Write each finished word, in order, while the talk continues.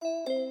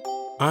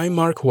I'm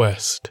Mark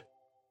West,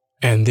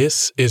 and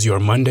this is your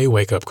Monday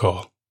wake-up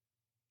call.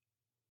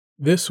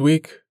 This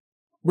week,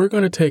 we're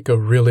going to take a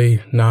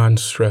really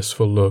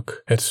non-stressful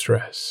look at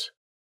stress.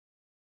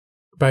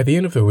 By the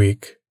end of the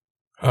week,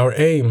 our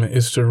aim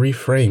is to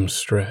reframe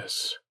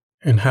stress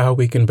and how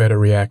we can better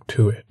react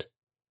to it,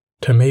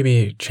 to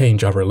maybe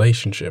change our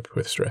relationship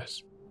with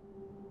stress.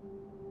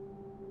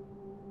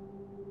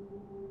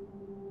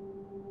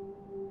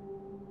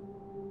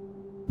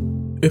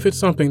 If it's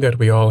something that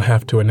we all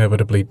have to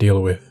inevitably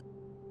deal with,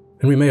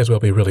 then we may as well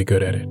be really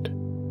good at it.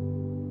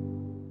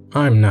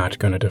 I'm not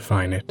going to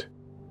define it.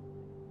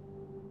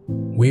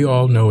 We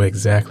all know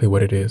exactly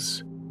what it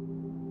is.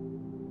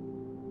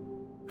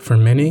 For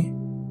many,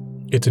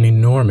 it's an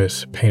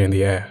enormous pain in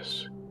the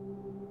ass.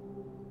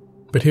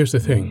 But here's the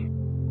thing.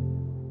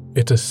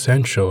 It's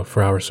essential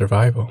for our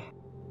survival.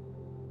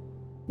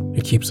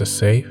 It keeps us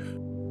safe.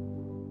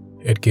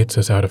 It gets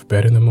us out of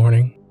bed in the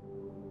morning.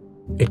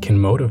 It can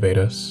motivate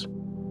us.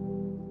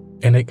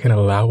 And it can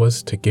allow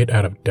us to get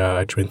out of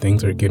Dodge when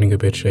things are getting a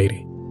bit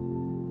shady.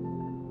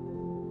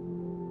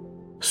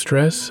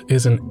 Stress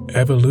is an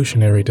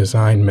evolutionary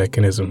design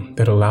mechanism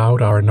that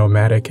allowed our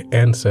nomadic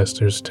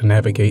ancestors to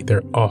navigate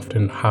their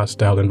often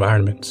hostile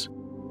environments.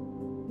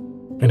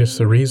 And it's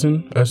the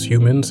reason us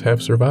humans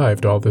have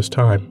survived all this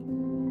time.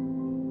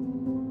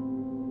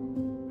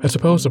 I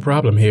suppose the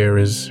problem here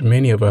is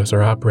many of us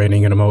are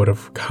operating in a mode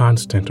of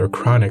constant or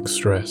chronic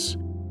stress,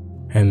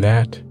 and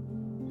that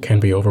can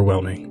be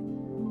overwhelming,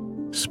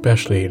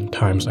 especially in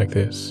times like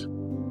this.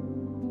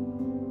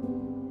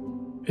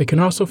 It can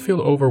also feel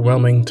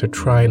overwhelming to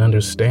try and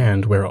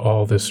understand where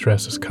all this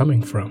stress is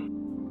coming from.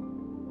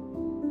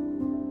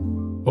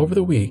 Over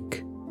the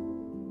week,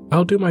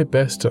 I'll do my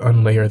best to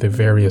unlayer the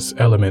various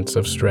elements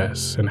of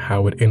stress and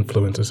how it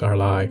influences our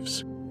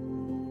lives.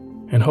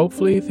 And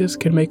hopefully this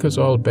can make us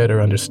all better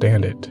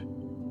understand it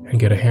and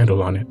get a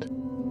handle on it.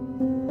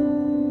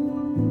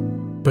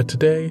 But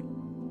today,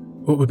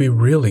 what would be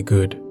really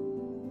good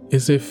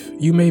is if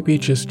you maybe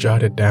just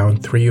jotted down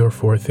 3 or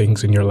 4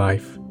 things in your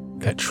life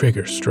that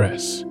trigger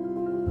stress,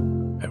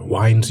 that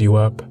winds you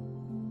up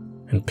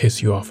and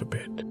piss you off a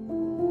bit.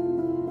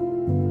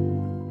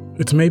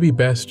 It's maybe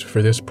best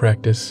for this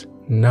practice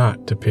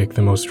not to pick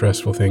the most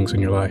stressful things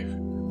in your life.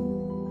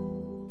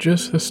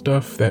 Just the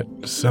stuff that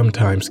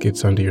sometimes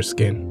gets under your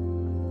skin.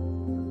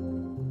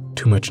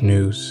 Too much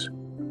news,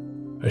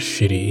 a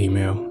shitty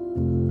email,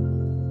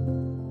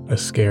 a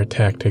scare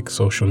tactic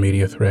social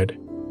media thread,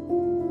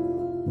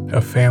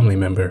 a family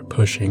member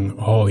pushing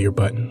all your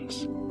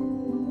buttons.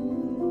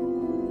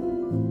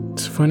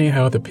 It's funny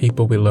how the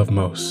people we love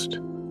most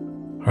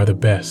are the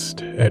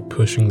best at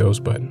pushing those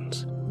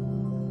buttons.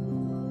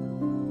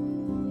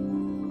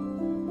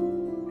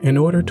 In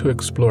order to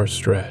explore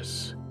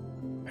stress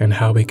and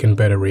how we can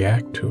better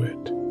react to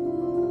it,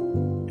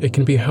 it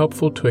can be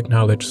helpful to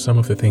acknowledge some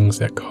of the things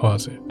that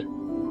cause it.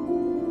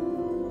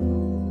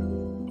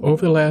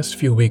 Over the last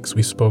few weeks,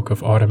 we spoke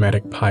of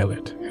automatic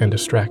pilot and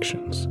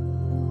distractions.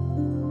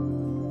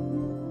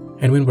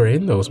 And when we're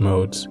in those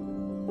modes,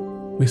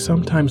 we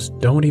sometimes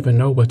don't even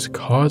know what's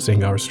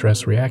causing our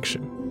stress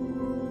reaction.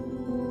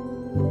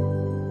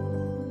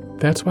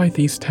 That's why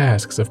these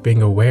tasks of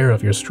being aware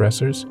of your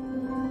stressors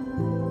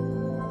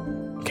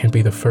can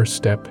be the first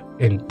step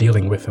in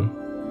dealing with them.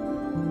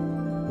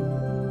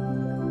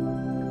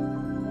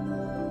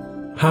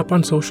 Hop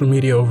on social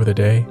media over the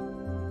day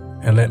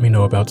and let me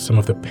know about some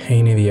of the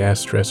pain in the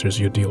ass stressors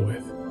you deal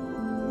with,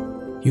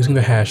 using the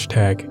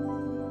hashtag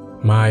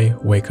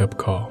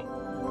 #MyWakeUpCall.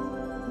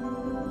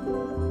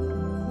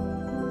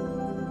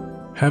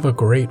 Have a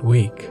great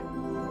week,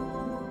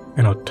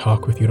 and I'll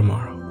talk with you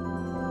tomorrow.